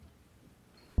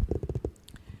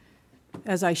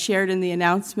As I shared in the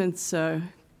announcements,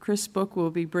 Chris Book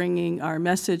will be bringing our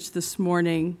message this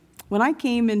morning. When I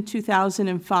came in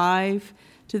 2005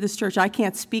 to this church, I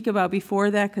can't speak about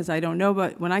before that because I don't know,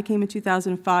 but when I came in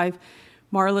 2005,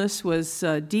 Marlis was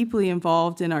deeply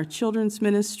involved in our children's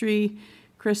ministry.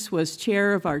 Chris was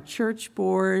chair of our church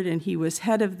board, and he was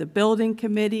head of the building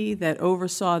committee that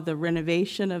oversaw the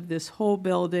renovation of this whole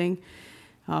building.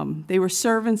 They were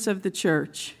servants of the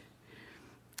church,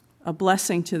 a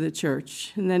blessing to the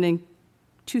church. And then in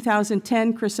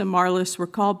 2010, Chris and Marlis were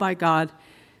called by God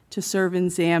to serve in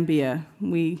Zambia.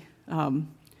 We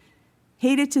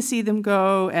hated to see them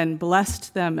go and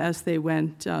blessed them as they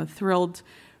went, thrilled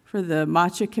for the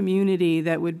Macha community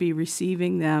that would be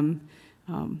receiving them.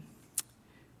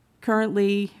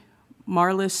 Currently,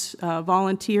 Marlis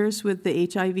volunteers with the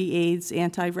HIV/AIDS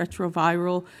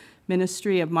antiretroviral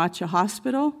ministry of Macha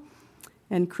Hospital,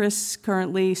 and Chris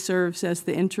currently serves as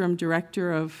the interim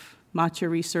director of Macha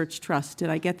Research Trust. Did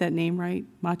I get that name right?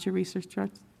 Macha Research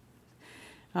Trust?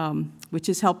 Which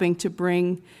is helping to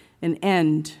bring an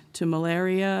end to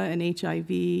malaria and HIV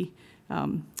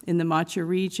in the Macha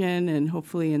region and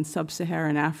hopefully in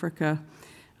sub-Saharan Africa.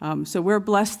 So we're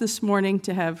blessed this morning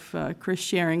to have Chris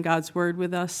sharing God's word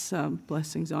with us.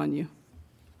 Blessings on you.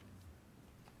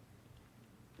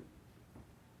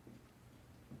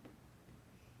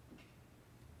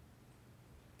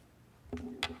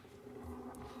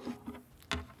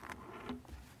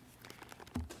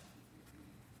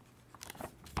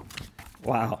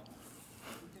 Wow.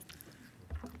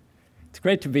 It's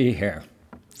great to be here.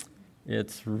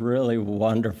 It's really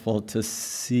wonderful to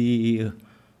see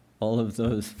all of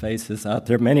those faces out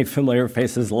there, many familiar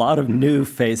faces, a lot of new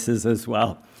faces as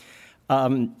well.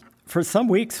 For some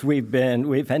weeks, we've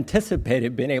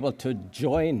anticipated being able to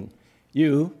join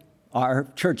you, our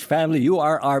church family. You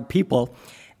are our people,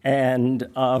 and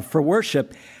for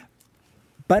worship.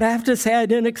 But I have to say, I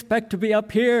didn't expect to be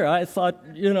up here. I thought,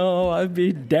 I'd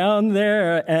be down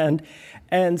there.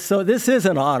 And so this is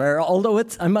an honor, although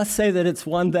I must say that it's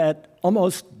one that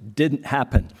almost didn't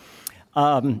happen.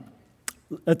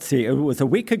 Let's see, it was a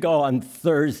week ago on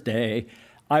Thursday.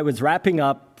 I was wrapping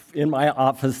up in my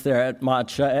office there at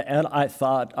Macha, and I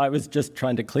thought I was just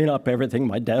trying to clean up everything,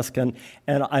 my desk, and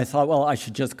I thought, well, I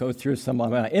should just go through some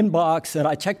of my inbox, and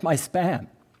I checked my spam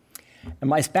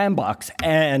box,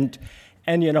 and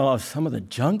some of the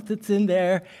junk that's in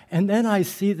there. And then I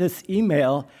see this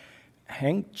email,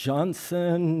 Hank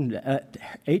Johnson at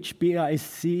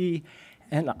HBIC,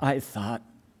 and I thought,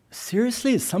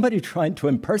 seriously, is somebody trying to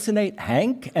impersonate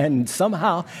Hank? And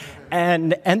somehow,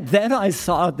 and then I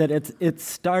saw that it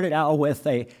started out with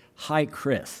a "Hi,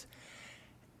 Chris."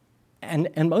 And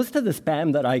most of the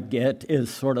spam that I get is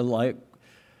sort of like,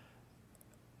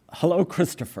 "Hello,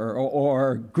 Christopher,"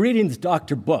 or "Greetings,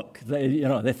 Dr. Book."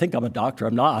 They think I'm a doctor.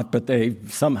 I'm not, but they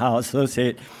somehow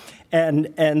associate.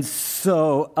 And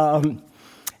so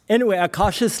anyway, I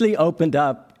cautiously opened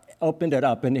it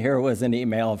up, and here was an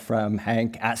email from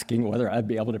Hank asking whether I'd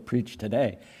be able to preach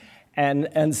today.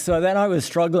 And so then I was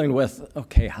struggling with,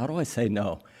 okay, how do I say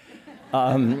no?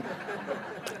 To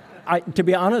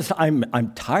be honest,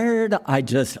 I'm tired.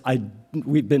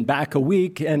 We've been back a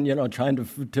week, and trying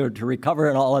to recover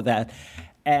and all of that.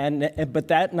 But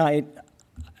that night,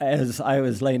 as I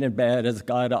was laying in bed, as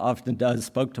God often does,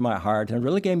 spoke to my heart and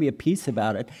really gave me a peace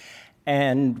about it,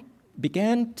 and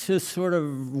began to sort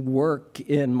of work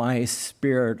in my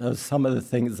spirit of some of the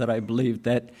things that I believed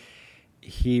that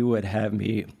He would have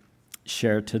me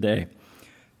share today.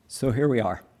 So here we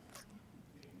are.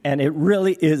 And it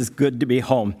really is good to be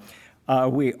home.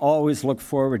 We always look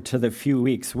forward to the few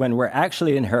weeks when we're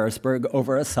actually in Harrisburg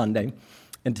over a Sunday.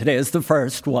 And today is the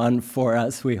first one for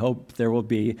us. We hope there will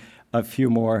be a few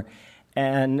more.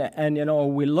 And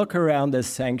we look around this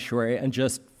sanctuary and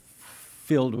just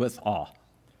filled with awe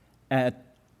at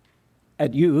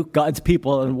you, God's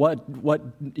people, and what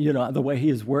the way He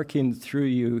is working through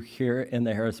you here in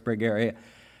the Harrisburg area.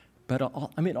 But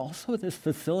also this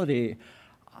facility.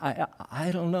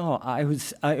 I don't know.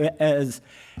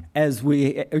 As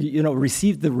we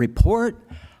received the report,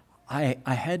 I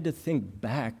had to think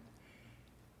back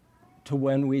to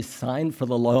when we signed for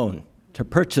the loan to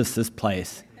purchase this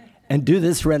place and do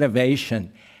this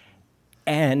renovation.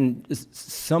 And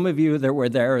some of you that were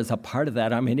there as a part of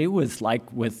that, it was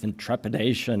like with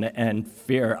trepidation and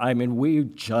fear. We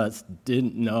just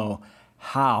didn't know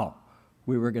how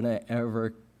we were going to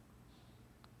ever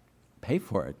pay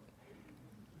for it.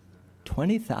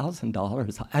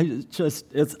 $20,000.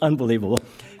 It's unbelievable.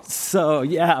 So,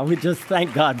 yeah, we just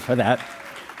thank God for that.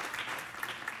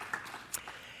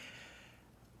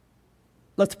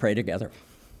 Let's pray together.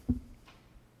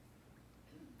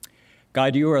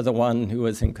 God, you are the one who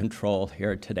is in control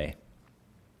here today.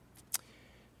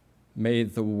 May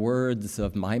the words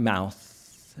of my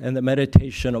mouth and the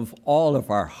meditation of all of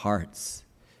our hearts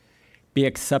be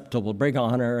acceptable, bring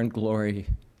honor and glory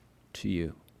to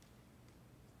you.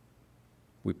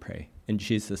 We pray in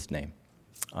Jesus' name.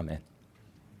 Amen.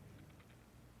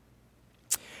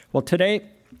 Well, today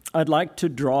I'd like to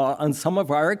draw on some of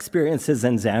our experiences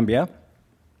in Zambia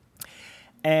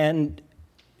and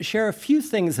share a few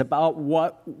things about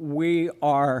what we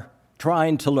are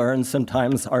trying to learn.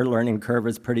 Sometimes our learning curve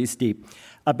is pretty steep,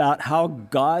 about how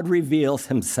God reveals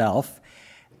himself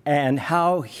and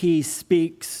how he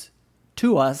speaks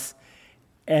to us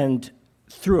and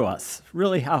through us,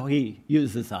 really how he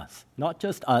uses us, not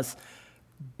just us,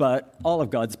 but all of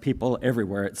God's people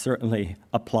everywhere. It certainly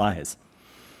applies.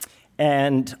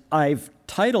 And I've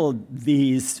titled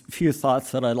these few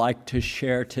thoughts that I'd like to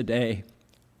share today,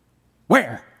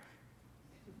 Where?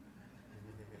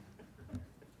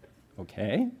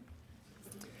 Okay.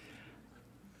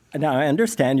 Now, I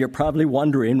understand you're probably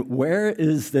wondering, where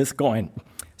is this going?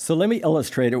 So let me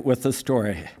illustrate it with a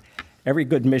story. Every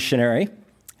good missionary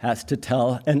has to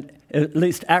tell, and at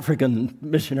least African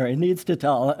missionary needs to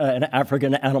tell an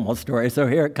African animal story, so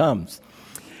here it comes.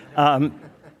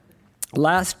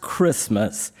 Last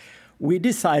Christmas, we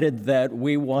decided that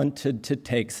we wanted to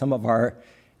take some of our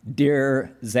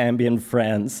dear Zambian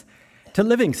friends to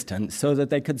Livingston so that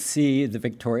they could see the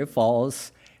Victoria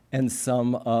Falls and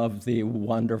some of the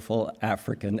wonderful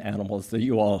African animals that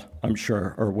you all, I'm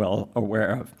sure, are well aware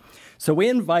of. So we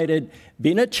invited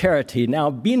Bina Charity.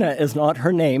 Now, Bina is not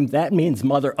her name. That means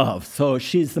mother of. So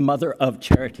she's the mother of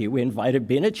Charity. We invited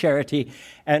Bina Charity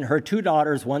and her two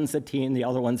daughters. One's a teen, the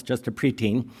other one's just a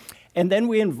preteen. And then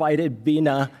we invited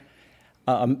Bina,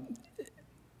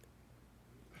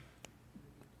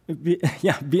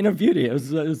 Bina Beauty.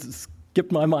 It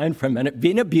skipped my mind for a minute.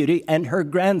 Bina Beauty and her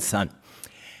grandson.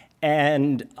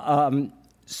 And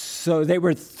so they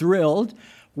were thrilled.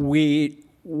 We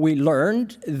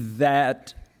learned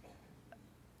that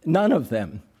none of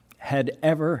them had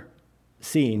ever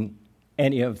seen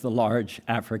any of the large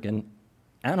African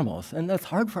animals. And that's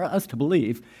hard for us to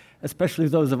believe, especially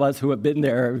those of us who have been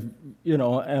there,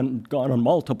 and gone on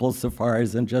multiple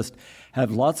safaris and just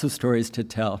have lots of stories to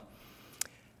tell.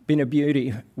 Bina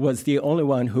Beauty was the only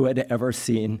one who had ever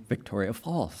seen Victoria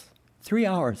Falls. 3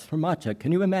 hours from Macha,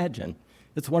 can you imagine?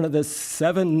 It's one of the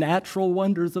 7 natural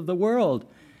wonders of the world,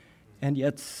 and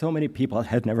yet so many people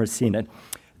had never seen it.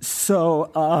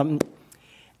 So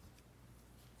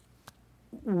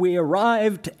we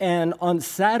arrived, and on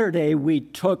Saturday we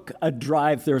took a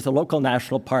drive. There's a local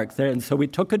national park there, and so we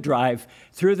took a drive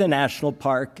through the national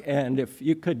park, and if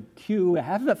you could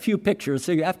have a few pictures,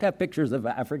 so you have to have pictures of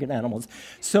African animals.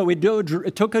 So we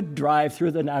took a drive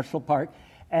through the national park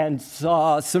and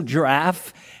saw some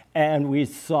giraffe, and we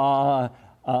saw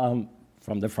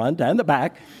from the front and the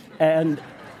back, and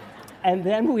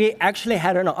then we actually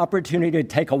had an opportunity to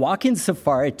take a walking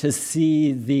safari to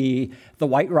see the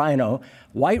white rhino.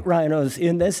 White rhinos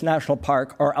in this national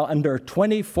park are under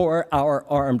 24-hour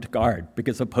armed guard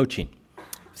because of poaching.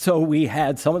 So we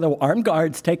had some of the armed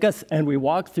guards take us, and we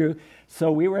walked through.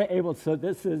 So we were able, so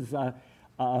this is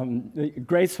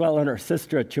Gracewell and her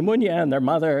sister Chimunya and their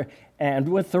mother, and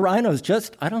with the rhinos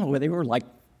just, I don't know, they were like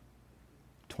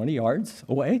 20 yards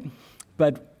away,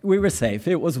 but we were safe.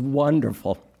 It was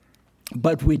wonderful.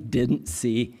 But we didn't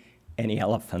see any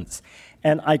elephants.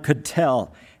 And I could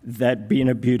tell that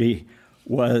Bina Beauty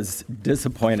was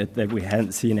disappointed that we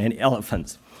hadn't seen any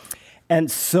elephants. And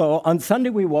so on Sunday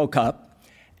we woke up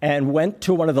and went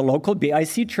to one of the local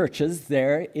BIC churches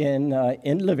there in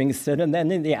Livingston, and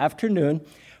then in the afternoon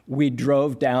we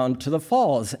drove down to the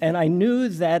falls. And I knew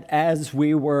that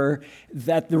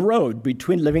that the road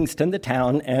between Livingston, the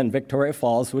town, and Victoria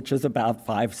Falls, which is about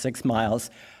 5-6 miles,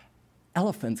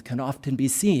 elephants can often be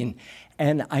seen.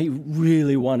 And I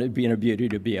really wanted Bina Beauty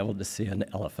to be able to see an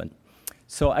elephant.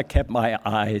 So I kept my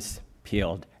eyes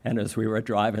peeled. And as we were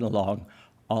driving along,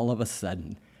 all of a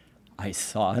sudden, I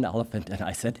saw an elephant, and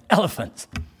I said, "Elephants!"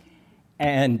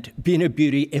 And Bina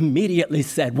Beauty immediately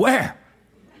said, "Where?"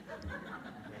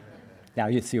 Now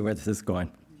you see where this is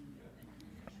going.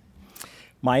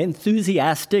 My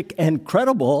enthusiastic and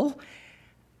credible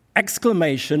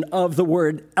exclamation of the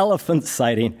word elephant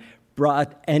sighting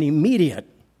brought an immediate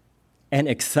and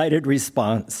excited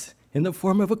response in the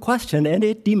form of a question, and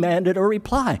it demanded a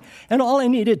reply. And all I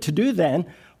needed to do then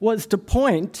was to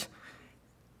point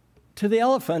to the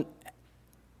elephant.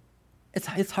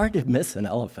 It's hard to miss an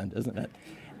elephant, isn't it?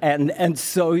 And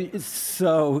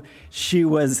so she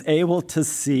was able to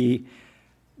see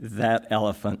that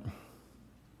elephant.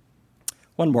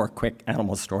 one more quick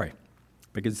animal story,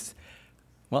 because,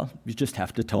 well, you just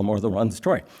have to tell more than one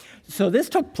story. So this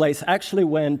took place actually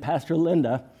when Pastor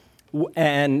Linda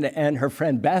and her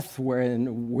friend Beth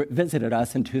visited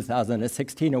us in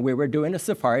 2016, and we were doing a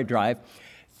safari drive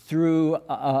through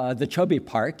the Chobe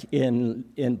Park in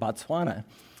Botswana.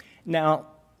 Now,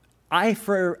 I,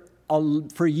 for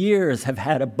years, have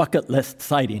had a bucket list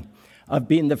sighting of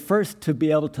being the first to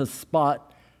be able to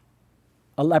spot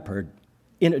a leopard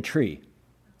in a tree.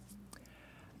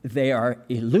 They are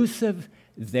elusive,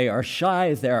 they are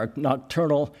shy, they are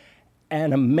nocturnal,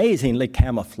 and amazingly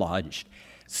camouflaged.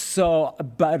 So,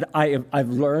 but I've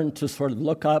learned to sort of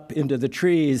look up into the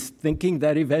trees, thinking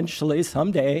that eventually,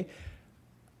 someday,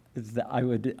 I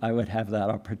would have that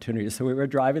opportunity. So we were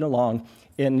driving along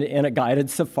in a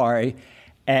guided safari,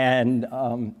 and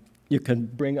you can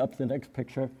bring up the next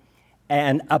picture.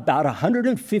 And about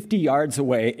 150 yards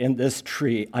away in this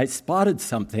tree, I spotted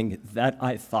something that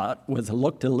I thought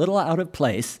looked a little out of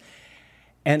place,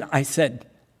 and I said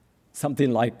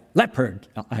something like, "Leopard,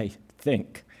 I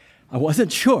think." I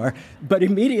wasn't sure, but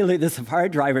immediately the safari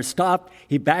driver stopped,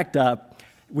 he backed up,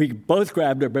 we both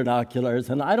grabbed our binoculars,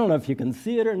 and I don't know if you can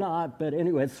see it or not, but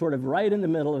anyway, it's sort of right in the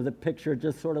middle of the picture,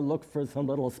 just sort of look for some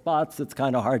little spots. It's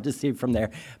kind of hard to see from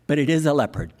there, but it is a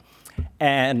leopard.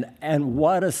 And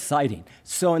what a sighting.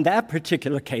 So in that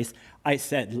particular case, I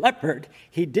said leopard.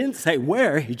 He didn't say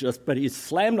where, but he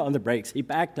slammed on the brakes, he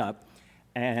backed up,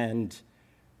 and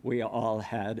we all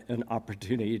had an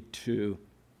opportunity to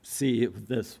see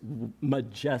this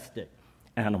majestic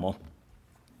animal.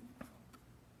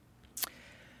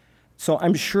 So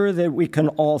I'm sure that we can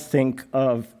all think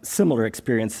of similar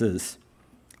experiences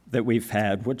that we've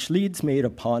had, which leads me to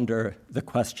ponder the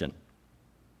question,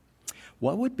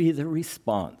 what would be the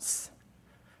response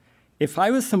if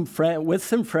I was with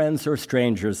some friends or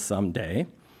strangers someday,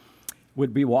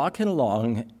 would be walking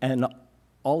along, and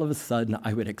all of a sudden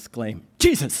I would exclaim,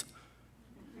 "Jesus!"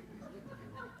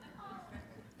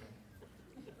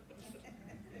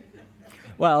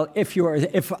 Well, if you're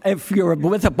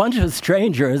with a bunch of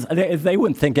strangers, they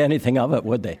wouldn't think anything of it,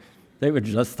 would they? They would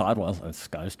just thought, well, this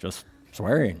guy's just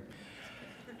swearing.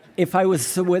 If I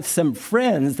was with some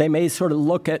friends, they may sort of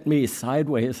look at me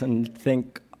sideways and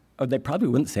think, or they probably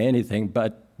wouldn't say anything,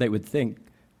 but they would think,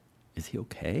 is he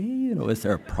okay? Is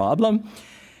there a problem?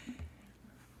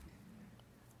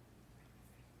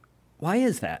 Why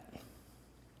is that?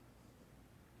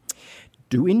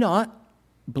 Do we not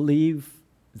believe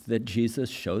that Jesus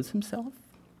shows himself?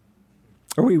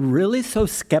 Are we really so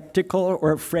skeptical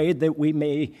or afraid that we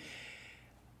may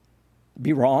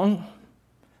be wrong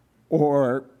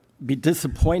or be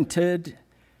disappointed?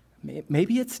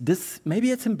 Maybe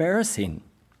it's embarrassing,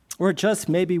 or just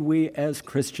maybe we as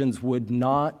Christians would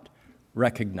not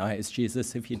recognize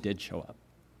Jesus if he did show up.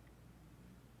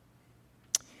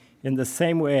 In the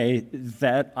same way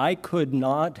that I could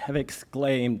not have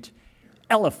exclaimed,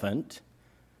 "Elephant,"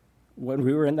 when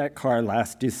we were in that car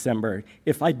last December,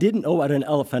 if I didn't know what an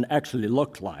elephant actually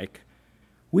looked like,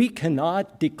 we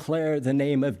cannot declare the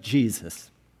name of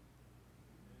Jesus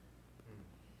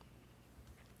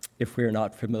if we are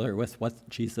not familiar with what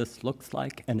Jesus looks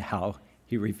like and how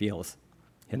he reveals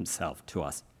himself to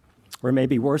us. Or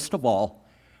maybe worst of all,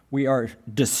 we are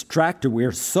distracted. We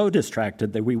are so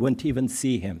distracted that we wouldn't even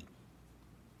see him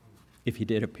if he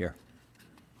did appear.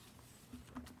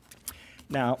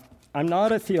 Now, I'm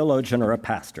not a theologian or a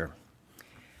pastor,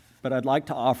 but I'd like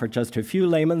to offer just a few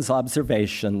layman's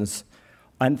observations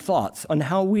and thoughts on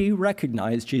how we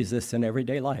recognize Jesus in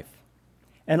everyday life,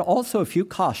 and also a few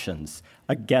cautions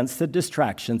against the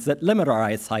distractions that limit our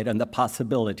eyesight and the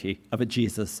possibility of a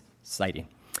Jesus sighting.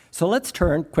 So let's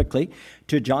turn quickly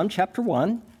to John chapter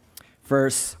 1,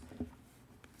 verse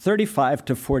 35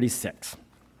 to 46.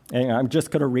 And I'm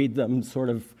just going to read them sort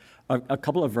of a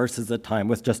couple of verses at a time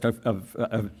with just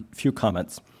a few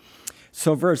comments.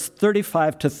 So verse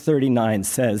 35 to 39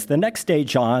 says, "The next day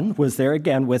John was there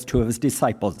again with two of his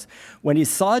disciples. When he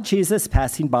saw Jesus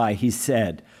passing by, he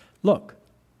said, 'Look,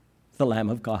 the Lamb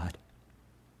of God.'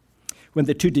 When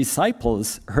the two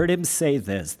disciples heard him say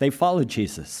this, they followed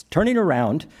Jesus. Turning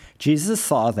around, Jesus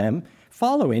saw them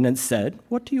following and said,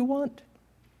 'What do you want?'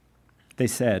 They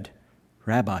said,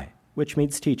 'Rabbi,' which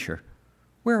means teacher,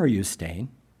 'where are you staying?'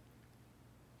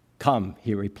 'Come,'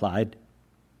 he replied,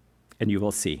 'and you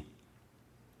will see.'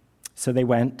 So they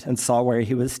went and saw where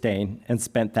he was staying and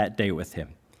spent that day with him.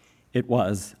 It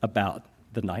was about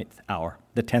the 10th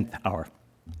hour.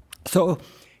 So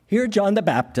here John the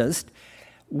Baptist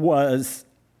was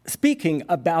speaking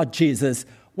about Jesus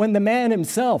when the man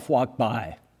himself walked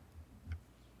by.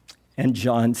 And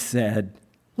John said,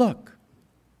 'Look,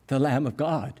 the Lamb of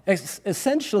God.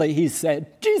 Essentially, he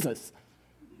said, Jesus.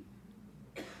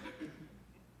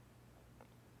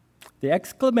 The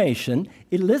exclamation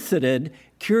elicited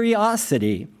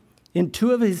curiosity in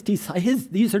two of his disciples.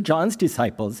 These are John's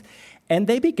disciples, and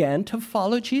they began to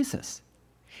follow Jesus.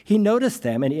 He noticed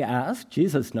them, and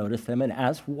Jesus noticed them and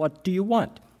asked, "What do you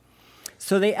want?"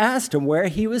 So they asked him where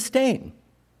he was staying,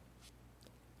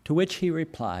 to which he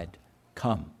replied,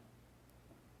 "Come,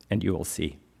 and you will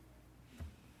see."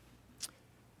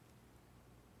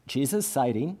 Jesus'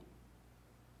 sighting,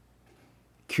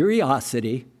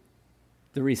 curiosity,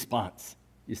 the response.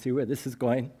 You see where this is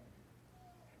going?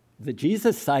 The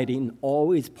Jesus sighting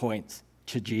always points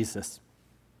to Jesus.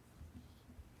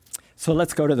 So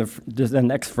let's go to the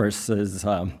next verses,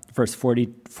 verse 40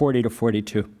 to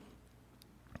 42.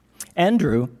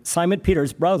 Andrew, Simon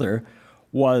Peter's brother,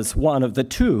 was one of the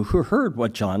two who heard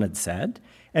what John had said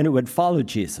and who had followed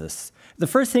Jesus. The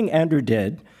first thing Andrew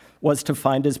did was to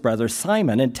find his brother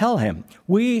Simon and tell him,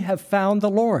 "We have found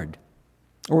the Lord,"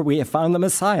 or "We have found the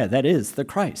Messiah," that is, the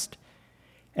Christ.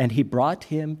 And he brought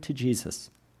him to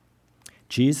Jesus.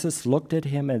 Jesus looked at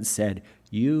him and said,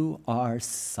 "You are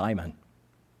Simon,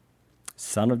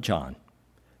 son of John.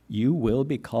 You will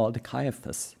be called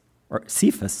Cephas,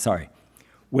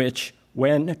 which,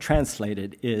 when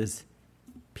translated, is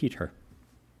Peter."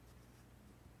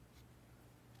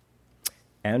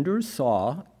 Andrew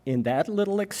saw in that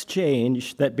little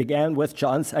exchange that began with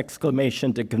John's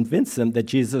exclamation to convince him that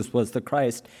Jesus was the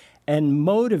Christ and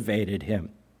motivated him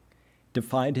to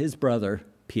find his brother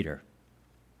Peter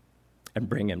and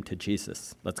bring him to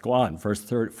Jesus. Let's go on, verse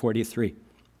 43.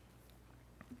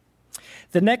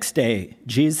 The next day,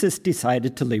 Jesus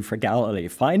decided to leave for Galilee.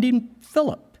 Finding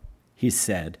Philip, he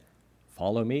said,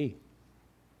 "Follow me."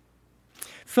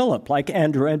 Philip, like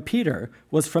Andrew and Peter,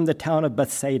 was from the town of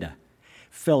Bethsaida.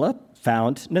 Philip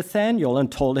found Nathanael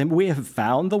and told him, "We have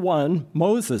found the one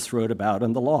Moses wrote about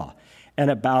in the law, and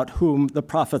about whom the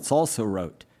prophets also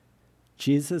wrote,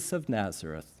 Jesus of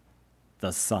Nazareth,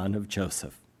 the son of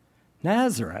Joseph."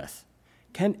 Nazareth?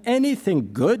 Can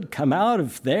anything good come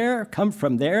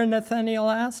from there? Nathanael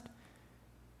asked.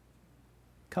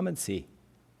 "Come and see,"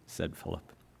 said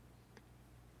Philip.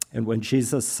 And when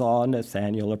Jesus saw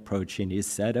Nathanael approaching, he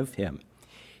said of him,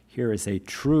 "Here is a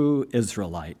true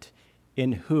Israelite,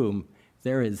 in whom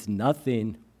there is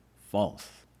nothing false."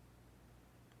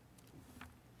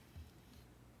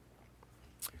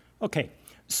 Okay,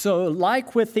 so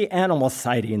like with the animal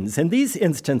sightings, in these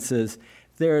instances,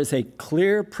 there is a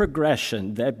clear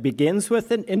progression that begins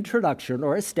with an introduction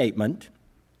or a statement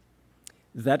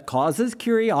that causes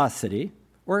curiosity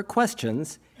or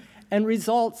questions and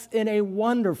results in a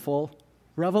wonderful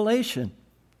revelation.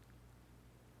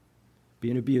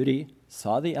 Being a beauty,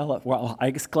 saw the elephant. Well, I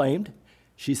exclaimed.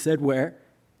 She said, "Where?"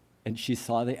 And she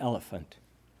saw the elephant.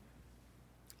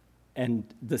 And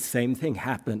the same thing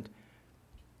happened.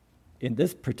 In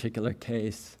this particular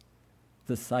case,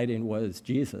 the sighting was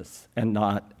Jesus and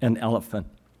not an elephant.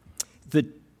 The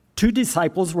two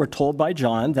disciples were told by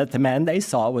John that the man they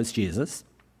saw was Jesus.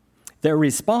 Their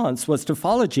response was to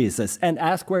follow Jesus and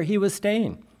ask where he was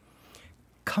staying.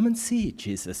 "Come and see,"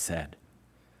 Jesus said.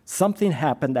 Something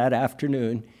happened that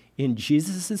afternoon in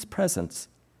Jesus' presence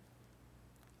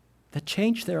that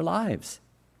changed their lives.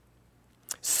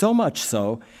 So much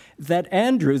so that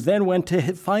Andrew then went to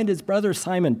find his brother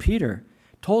Simon Peter,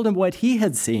 told him what he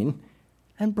had seen,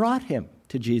 and brought him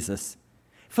to Jesus.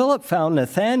 Philip found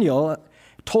Nathanael,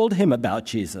 told him about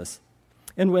Jesus.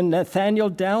 And when Nathanael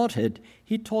doubted,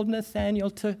 he told Nathanael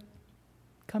to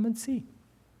come and see.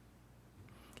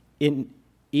 In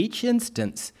each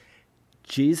instance,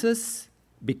 Jesus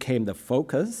became the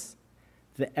focus,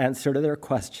 the answer to their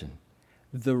question,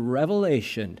 the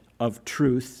revelation of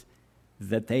truth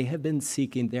that they have been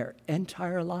seeking their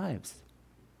entire lives.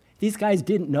 These guys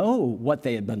didn't know what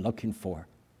they had been looking for.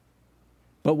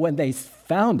 But when they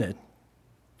found it,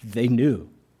 they knew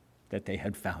that they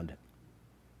had found it.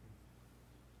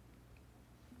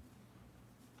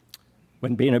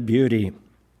 When Being a Beauty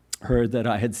heard that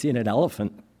I had seen an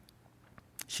elephant,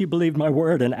 she believed my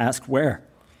word and asked where.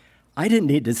 I didn't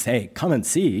need to say, "Come and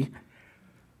see,"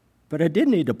 but I did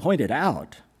need to point it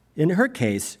out. In her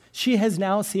case, she has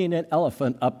now seen an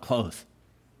elephant up close.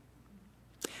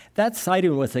 That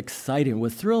sighting was exciting,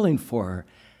 was thrilling for her.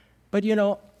 But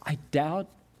I doubt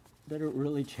that it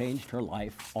really changed her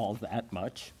life all that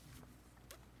much.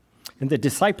 In the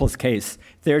disciples' case,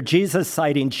 their Jesus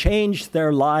sighting changed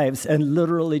their lives and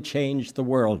literally changed the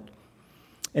world.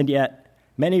 And yet,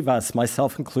 many of us,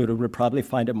 myself included, would probably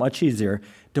find it much easier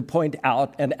to point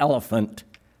out an elephant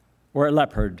or a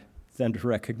leopard than to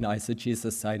recognize a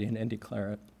Jesus sighting and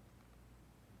declare it.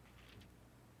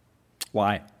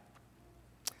 Why?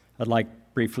 I'd like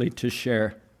briefly to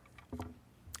share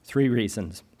 3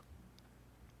 reasons.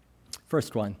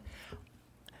 First one,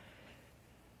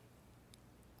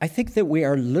 I think that we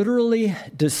are literally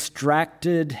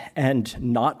distracted and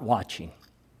not watching,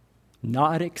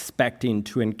 not expecting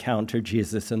to encounter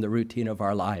Jesus in the routine of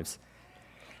our lives.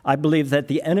 I believe that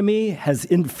the enemy has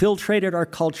infiltrated our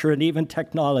culture and even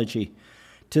technology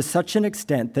to such an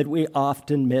extent that we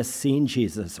often miss seeing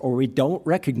Jesus, or we don't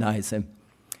recognize him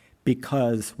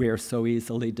because we are so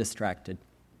easily distracted.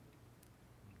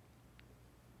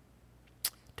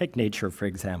 Take nature, for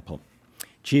example.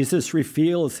 Jesus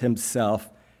reveals himself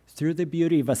through the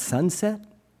beauty of a sunset,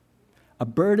 a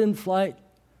bird in flight,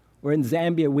 or in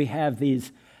Zambia we have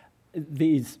these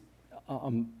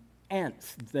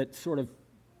ants that sort of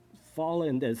fall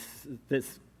in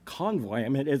this convoy. I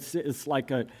mean, it's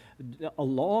like a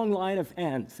long line of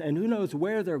ants, and who knows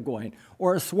where they're going,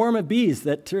 or a swarm of bees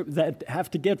that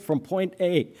have to get from point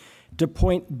A to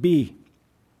point B.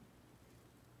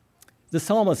 The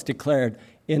psalmist declared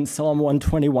in Psalm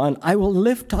 121, "I will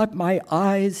lift up my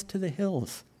eyes to the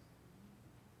hills."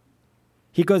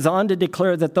 He goes on to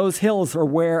declare that those hills are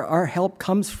where our help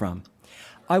comes from.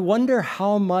 I wonder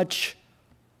how much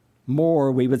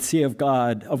more we would see of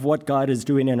God, of what God is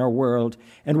doing in our world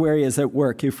and where he is at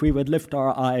work, if we would lift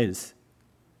our eyes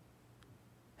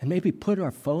and maybe put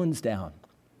our phones down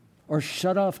or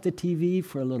shut off the TV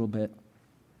for a little bit.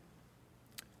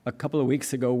 A couple of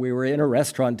weeks ago, we were in a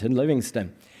restaurant in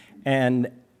Livingston,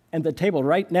 and the table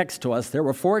right next to us, there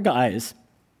were 4 guys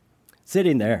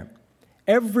sitting there.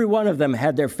 Every one of them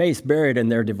had their face buried in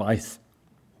their device.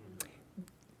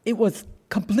 It was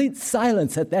complete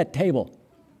silence at that table.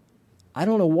 I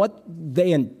don't know what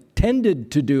they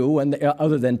intended to do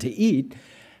other than to eat,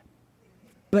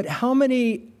 but how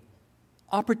many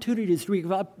opportunities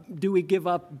do we give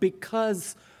up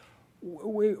because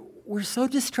we're so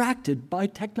distracted by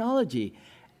technology,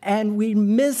 and we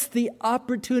miss the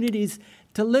opportunities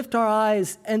to lift our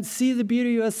eyes and see the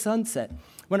beauty of a sunset.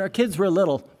 When our kids were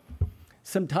little,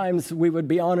 sometimes we would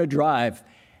be on a drive,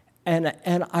 and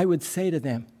I would say to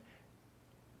them,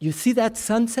 "You see that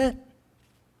sunset?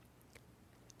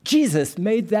 Jesus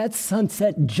made that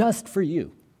sunset just for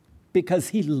you because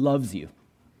he loves you."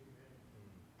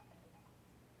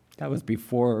 That was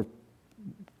before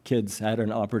kids had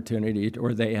an opportunity,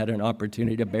 or they had an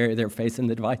opportunity to bury their face in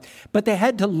the device. But they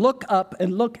had to look up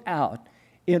and look out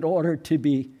in order to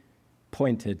be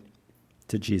pointed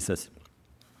to Jesus.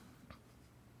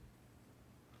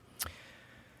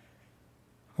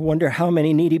 I wonder how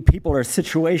many needy people or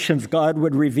situations God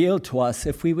would reveal to us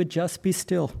if we would just be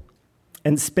still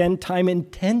and spend time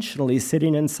intentionally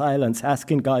sitting in silence,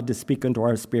 asking God to speak into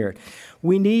our spirit.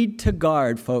 We need to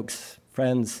guard, folks,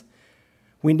 friends.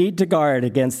 We need to guard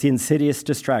against the insidious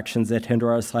distractions that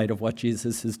hinder our sight of what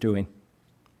Jesus is doing.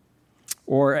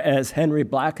 Or as Henry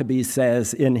Blackaby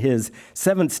says in his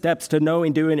 7 Steps to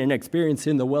Knowing, Doing, and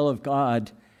Experiencing the Will of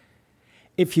God,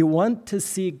 if you want to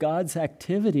see God's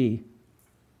activity,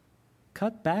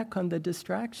 cut back on the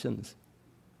distractions.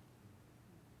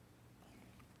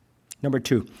 Number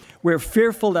 2, we're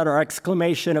fearful that our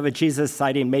exclamation of a Jesus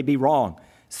sighting may be wrong,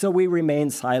 so we remain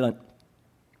silent.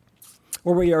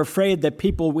 Or we are afraid that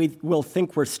people will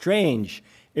think we're strange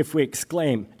if we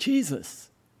exclaim,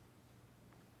 "Jesus."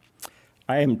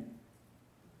 I am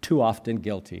too often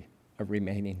guilty of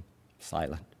remaining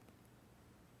silent.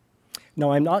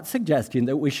 Now, I'm not suggesting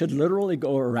that we should literally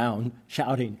go around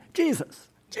shouting, "Jesus,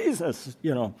 Jesus,"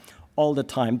 all the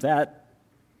time. That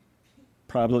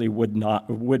probably would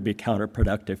be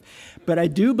counterproductive. But I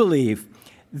do believe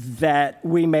that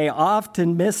we may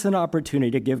often miss an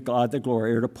opportunity to give God the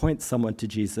glory or to point someone to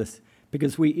Jesus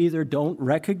because we either don't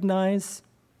recognize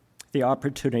the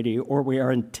opportunity or we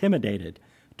are intimidated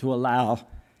to allow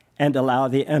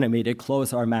the enemy to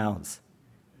close our mouths.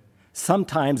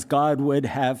 Sometimes God would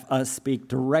have us speak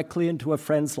directly into a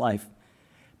friend's life,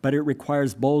 but it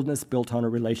requires boldness built on a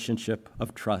relationship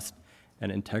of trust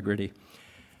and integrity.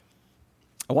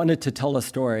 I wanted to tell a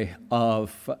story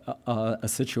of a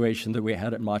situation that we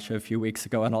had at Matcha a few weeks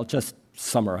ago, and I'll just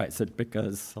summarize it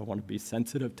because I want to be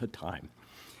sensitive to time.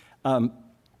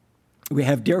 We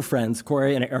have dear friends,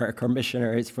 Corey and Eric, are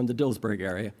missionaries from the Dillsburg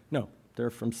area. No, they're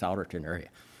from Souderton area.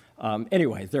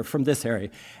 Anyway, they're from this area.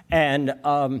 And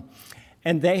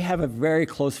they have a very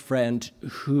close friend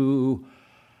who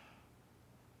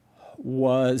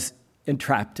was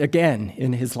entrapped again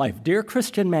in his life. Dear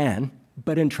Christian man,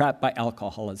 but entrapped by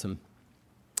alcoholism.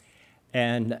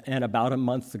 And about a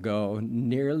month ago,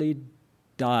 nearly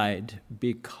died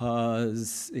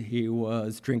because he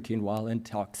was drinking while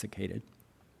intoxicated.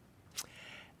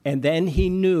 And then he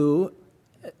knew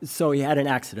so he had an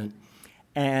accident,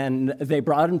 and they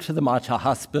brought him to the Macha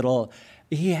hospital.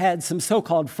 He had some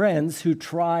so-called friends who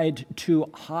tried to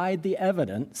hide the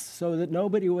evidence so that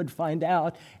nobody would find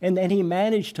out, and then he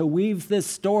managed to weave this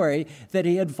story that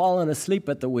he had fallen asleep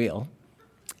at the wheel.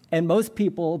 And most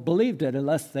people believed it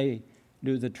unless they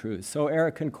knew the truth. So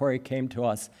Eric and Corey came to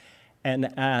us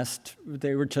and asked,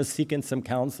 they were just seeking some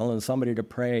counsel and somebody to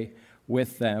pray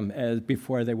with them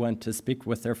before they went to speak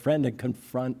with their friend and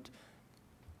confront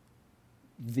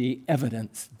the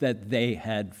evidence that they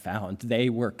had found. They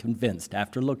were convinced,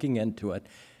 after looking into it,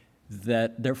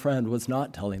 that their friend was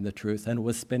not telling the truth and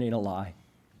was spinning a lie.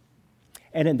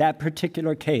 And in that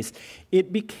particular case,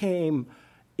 it became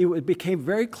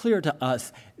very clear to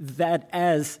us that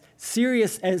as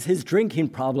serious as his drinking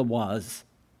problem was,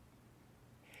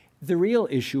 the real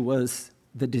issue was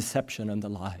the deception and the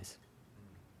lies.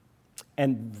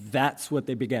 And that's what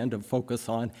they began to focus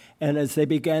on. And as they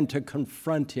began to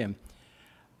confront him,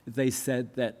 they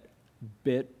said that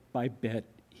bit by bit,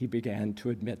 he began to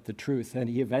admit the truth. And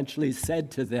he eventually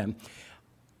said to them,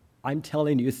 I'm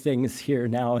telling you things here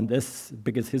now, and this,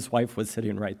 because his wife was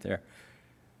sitting right there.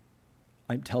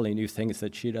 I'm telling you things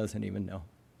that she doesn't even know.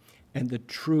 And the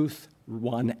truth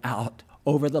won out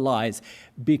over the lies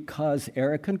because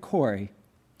Eric and Corey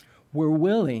were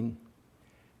willing to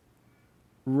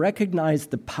recognize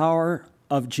the power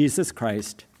of Jesus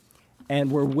Christ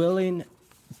and were willing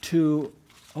to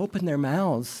open their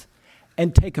mouths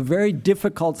and take a very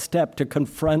difficult step to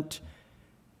confront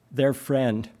their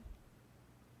friend.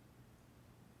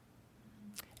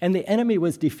 And the enemy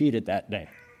was defeated that day.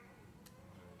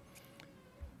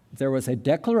 There was a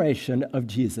declaration of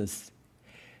Jesus.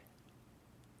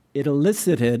 It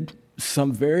elicited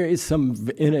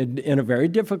in a very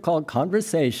difficult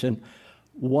conversation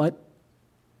what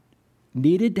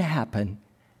needed to happen.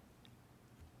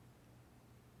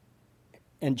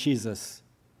 And Jesus,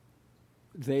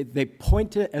 they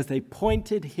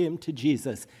pointed him to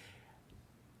Jesus,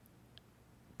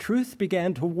 truth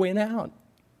began to win out.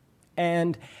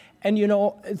 And you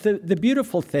know, the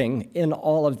beautiful thing in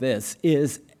all of this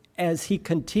is as he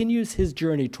continues his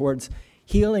journey towards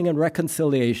healing and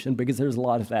reconciliation, because there's a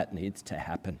lot of that needs to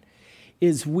happen,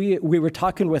 is we were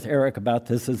talking with Eric about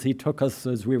this as he took us,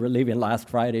 as we were leaving last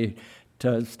Friday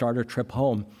to start our trip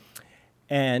home.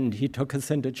 And he took us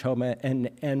into Choma,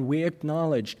 and we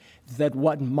acknowledged that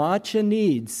what Macha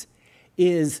needs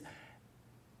is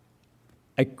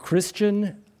a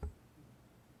Christian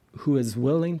who is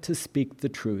willing to speak the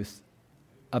truth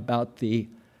about the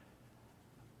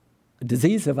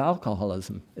disease of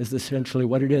alcoholism is essentially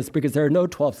what it is, because there are no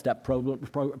 12-step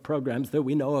programs that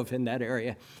we know of in that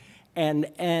area. And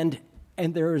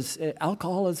there's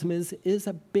alcoholism is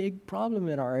a big problem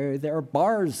in our area. There are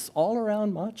bars all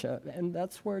around Macha, and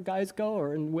that's where guys go,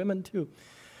 and women too.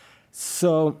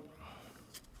 So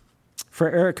for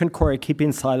Eric and Corey,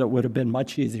 keeping silent would have been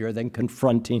much easier than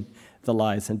confronting the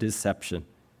lies and deception.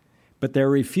 But their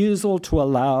refusal to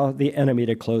allow the enemy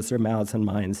to close their mouths and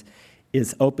minds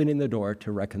is opening the door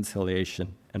to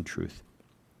reconciliation and truth.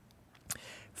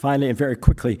 Finally, and very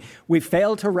quickly, we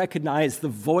fail to recognize the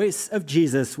voice of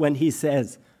Jesus when he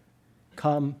says,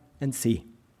 "Come and see."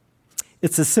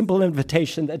 It's a simple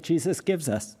invitation that Jesus gives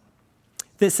us.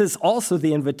 This is also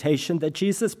the invitation that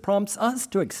Jesus prompts us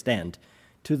to extend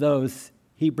to those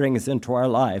he brings into our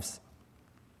lives.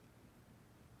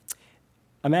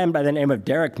 A man by the name of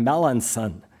Derek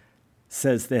Melanson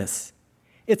says this: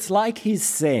 it's like he's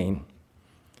saying,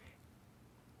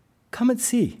 come and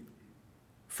see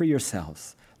for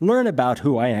yourselves. Learn about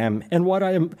who I am and what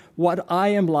I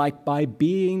am like by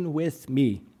being with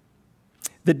me.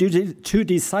 The two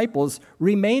disciples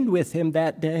remained with him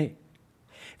that day.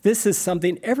 This is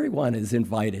something everyone is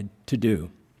invited to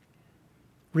do.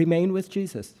 Remain with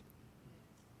Jesus.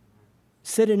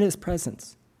 Sit in his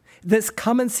presence. This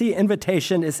come and see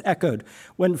invitation is echoed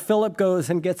when Philip goes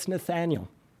and gets Nathanael.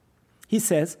 He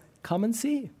says, come and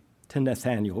see to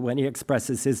Nathanael when he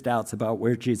expresses his doubts about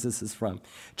where Jesus is from.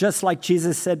 Just like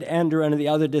Jesus said to Andrew and the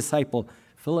other disciple,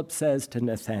 Philip says to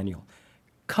Nathanael,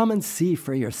 come and see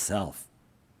for yourself.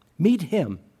 Meet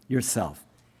him yourself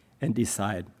and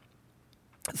decide.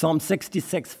 Psalm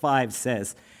 66:5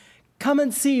 says, come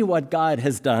and see what God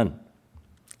has done,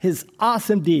 his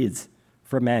awesome deeds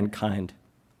for mankind.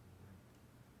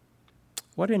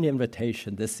 What an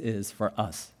invitation this is for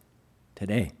us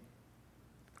today.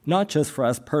 Not just for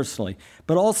us personally,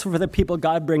 but also for the people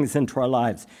God brings into our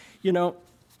lives. You know,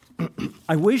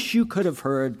 I wish you could have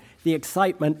heard the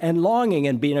excitement and longing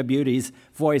in Bina Beauty's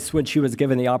voice when she was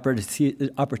given the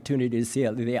opportunity to see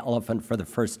the elephant for the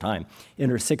first time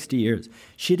in her 60 years.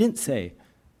 She didn't say,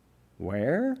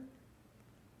 where?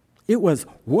 It was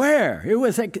where? It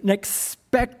was an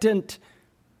expectant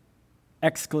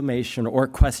exclamation or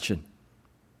question.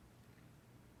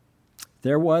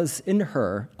 There was in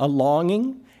her a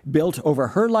longing built over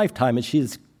her lifetime, and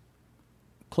she's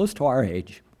close to our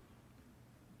age,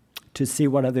 to see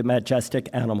one of the majestic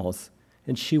animals,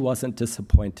 and she wasn't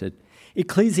disappointed.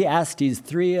 Ecclesiastes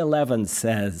 3:11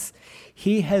 says,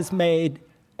 "He has made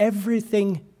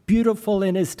everything beautiful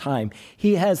in his time.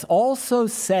 He has also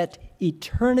set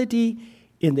eternity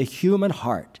in the human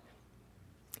heart.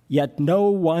 Yet no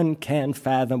one can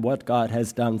fathom what God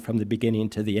has done from the beginning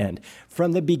to the end."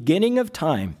 From the beginning of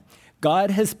time,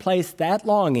 God has placed that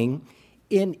longing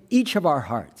in each of our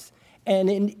hearts, and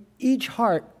in each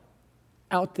heart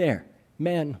out there,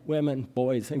 men, women,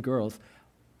 boys, and girls,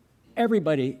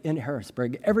 everybody in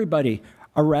Harrisburg, everybody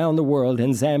around the world,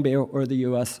 in Zambia or the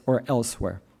U.S. or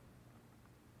elsewhere.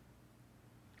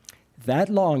 That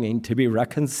longing to be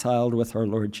reconciled with our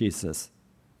Lord Jesus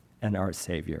and our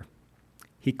Savior.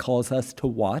 He calls us to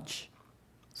watch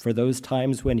for those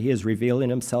times when he is revealing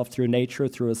himself through nature,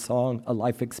 through a song, a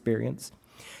life experience,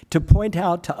 to point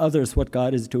out to others what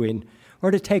God is doing, or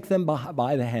to take them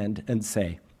by the hand and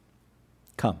say,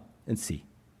 "Come and see,"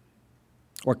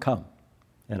 or "Come,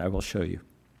 and I will show you."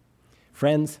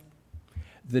 Friends,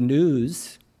 the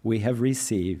news we have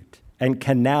received and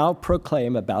can now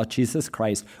proclaim about Jesus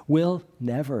Christ will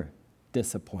never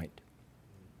disappoint.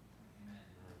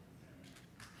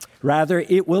 Rather,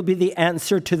 it will be the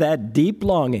answer to that deep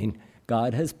longing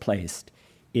God has placed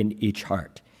in each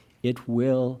heart. It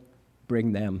will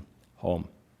bring them home.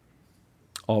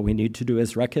 All we need to do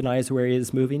is recognize where he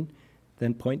is moving,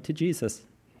 then point to Jesus.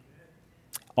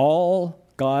 All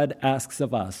God asks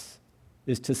of us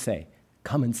is to say,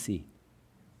 "Come and see,"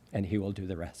 and he will do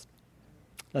the rest.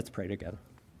 Let's pray together.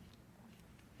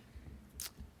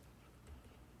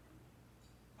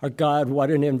 Our God,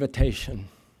 what an invitation.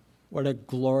 What a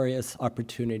glorious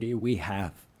opportunity we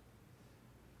have.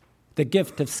 The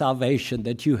gift of salvation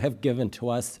that you have given to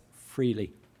us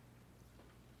freely.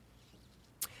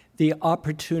 The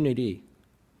opportunity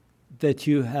that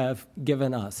you have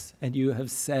given us, and you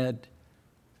have said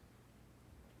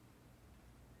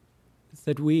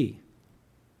that we,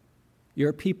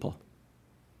 your people,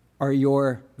 are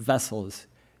your vessels,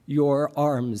 your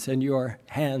arms and your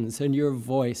hands and your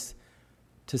voice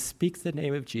to speak the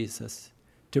name of Jesus,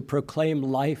 to proclaim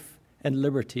life and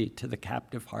liberty to the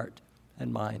captive heart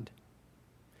and mind.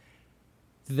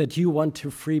 That you want to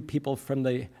free people from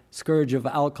the scourge of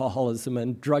alcoholism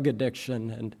and drug addiction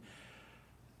and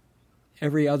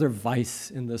every other vice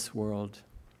in this world.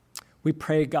 We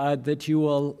pray, God, that you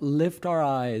will lift our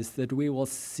eyes, that we will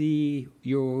see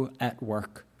you at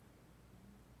work,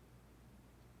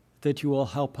 that you will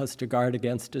help us to guard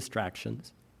against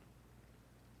distractions,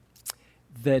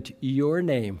 that your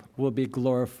name will be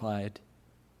glorified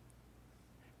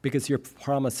because your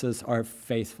promises are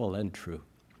faithful and true.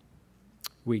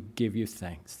 We give you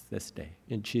thanks this day.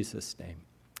 In Jesus' name,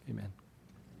 amen.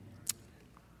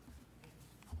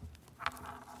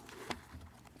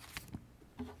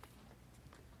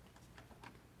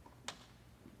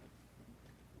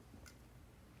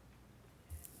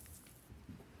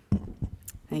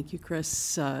 Thank you,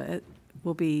 Chris.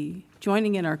 We'll be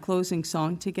joining in our closing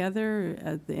song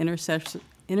together. The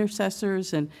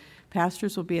intercessors and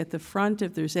pastors will be at the front.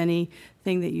 If there's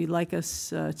anything that you'd like us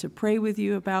to pray with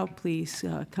you about, please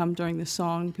come during the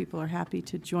song. People are happy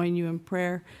to join you in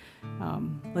prayer.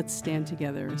 Let's stand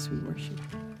together as we worship.